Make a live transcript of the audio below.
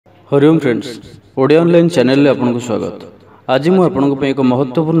Hariom friends, Odia online channel आपको स्वागत। आज मुझे आपंक एक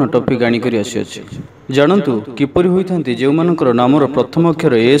महत्वपूर्ण टॉपिक आनिक आसी जानतु किपरि होइथांती जो मानकर नामर प्रथम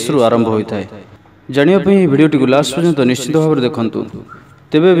अक्षर एस रु आरंभ होता है। जानापी भिडियोटी लास्ट पर्यंत निश्चित भाव में देखूँ।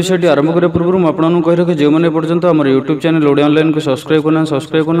 तेरे विषय आरंभ करने पूर्व मुझे कही रखे जो मैंने पर्यंत आम यूट्यूब चैनल ओडिया ऑनलाइन को सब्सक्राइब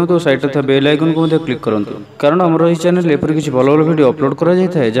करना तो साइड था बेल आइकन को क्लिक करूँ, कारण आमर यह चैनल एपरी किसी भल भल वीडियो अपलोड कर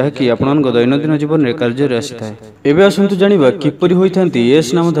जहाँकि आपण दैनंदिन जीवन में कार्य आसी था। एवं आसतु जाना किपरि होइथांती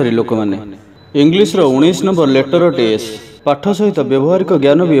एस नामधारी लोक मैंने। इंग्लिश 19 नंबर लेटर अटे एस। पाठ सहित व्यवहारिक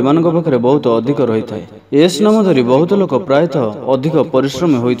ज्ञान भी एमान पाखे बहुत अधिक रही है। एस नामधारी बहुत लोक प्रायतः अधिक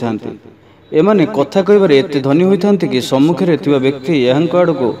परिश्रमी होइथांती। एमाने कथा कहबार एते धनी होइथांती कि सम्मुखें थिबा व्यक्ति यहाँ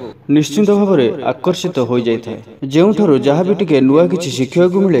आड़क निश्चिंत भाव में आकर्षित हो जाए। जोठारु जहाँ भी टिके नुआ किछि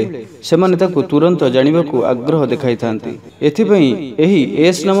शिखिବାକୁ मिले सेमाने ताकु तुरंत जानिबाकु आग्रह देखाई थांती। एथिपई एही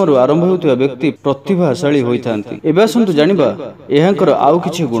एस नामरु आरंभ होउथिबा व्यक्ति प्रतिभाशाली होइथांती। एबे आसंतु जानिबा एहांकर आउ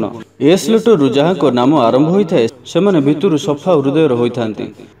किछि गुण। एस लेटरु जहाँको नाम आरंभ होइथाय सेमाने भितरु सफा हृदयर होइथांती,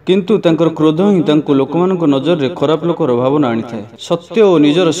 किंतु तांकर क्रोध ही तांको लोकमानक नजर रे खराब लोकर भावना आनिथाय। सत्य और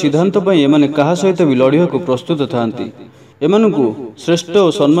निजर सिद्धांत पई एमाने काहा सहित भी लड़िବାକୁ प्रस्तुत थांती। एमानकु श्रेष्ठ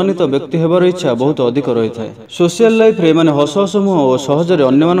और सम्मानित व्यक्ति हेबार इच्छा बहुत अधिक रही है। सोशल लाइफ रे माने हस हस मुह और सहजरे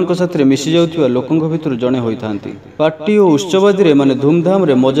अन्यमानक साथे मिसि जाउथिबा लोकंक भितर जणे होइथांती। पार्टी और उत्सवादी रे माने धूमधाम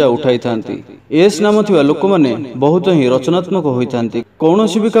रे मजा उठाई थांती। एस नाम थिबा लोक माने बहुत ही रचनात्मक होइथांती।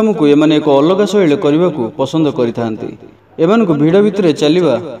 कौनसी भी काम को एमाने एक अलग शैली करबाकू पसंद करिथांती। एमानकु भीड़ भितर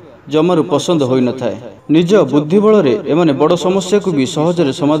चलिबा जमारू पसंद होई न थाए। निज बुद्धि बल रे एमाने बड़ समस्या को भी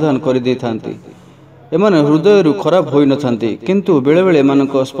सहजरे समाधान कर दै थांती। एमाने हृदय खराब होई न थांती, किंतु बेले बेले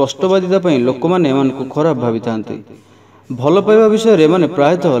एमानक स्पष्टवादिता पई लोक माने एमानकु खराब भाबी थांती। भल पाइबा विषय रे एमाने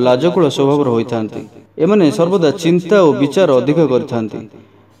प्रायतः लाजकुल स्वभाव होई थांती। एमाने सर्वदा चिंता और विचार अधिक करथांती।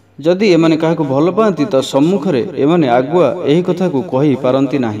 जदि एमाने काहाकु भल पांती तो सम्मुखरे एमाने आगुआ एही कथा को कहि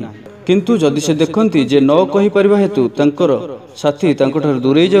पारंती नाही, किंतु जदि से देखंती जे न कहि परिबा हेतु तांकर साथी तांकठार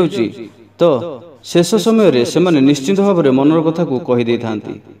दूरेई जाउची तो शेष समय रे सेमाने निश्चित भाव में मनर कथा को कहि दै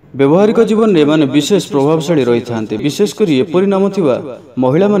थांती। व्यवहारिक जीवन में माने विशेष प्रभावशाली रही थांती। विशेषकर एपरी नाम थिबा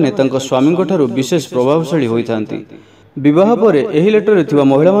महिला माने तांको स्वामी ठारू विशेष प्रभावशाली होई थांती। विवाह पर एही लेटर रे थिबा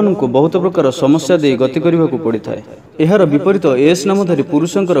महिला माननकु बहुत प्रकार समस्या दे गति करबाकू पड़ी थाए। एहार विपरीत एस नामधारी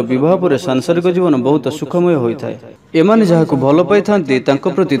पुरुषंकर विवाह पर सांसारिक जीवन बहुत सुखमय होई थाए। एमाने जहाकु भल पाई थांती तांको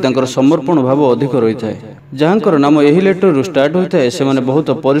प्रति तांकर समर्पण भाव अधिक रही थाए। जहांकर नाम एही लेटर रु स्टार्ट होई थाए सेमाने बहुत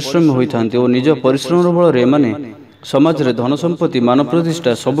परिश्रमी होई थांती और निज परिश्रम बल रे एमाने समाज रे धन संपत्ति मान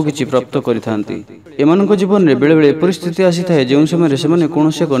प्रतिष्ठा सबकिछि प्राप्त करिथांती। एमानक जीवन रे बेले बेले परिस्थिति आसी थाए जेउ समय सेमाने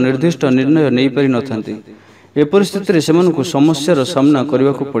कोनोसी एक निर्दिष्ट निर्णय नै पारि नथांती। ए परिस्थिति रे सेमानकु समस्यार सामना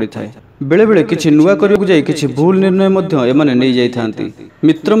करबाकू पड़ी थाए। बेले बेले किछि नुआ करबाकू जाई किछि भूल निर्णय मध्य एमाने नै जाई थांती।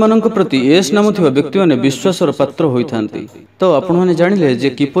 मित्र मानक प्रति एस नाम थिबा व्यक्ति माने विश्वासर पात्र होई थांती। तो आपण माने जानिले जे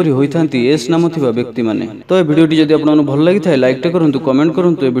किपरि होई थांती एस नाम थिबा व्यक्ति माने। तो ए वीडियोटी जदि आपन भल लागि थाए लाइक टे करंतु, कमेंट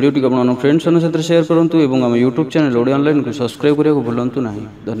करंतु, ए वीडियोटी आपन फ्रेंड्स मान साथे शेयर करंतु एवं हम यूट्यूब चैनल ओडिया ऑनलाइन को सब्सक्राइब करिया को भूलंतु नाही।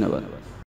 धन्यवाद।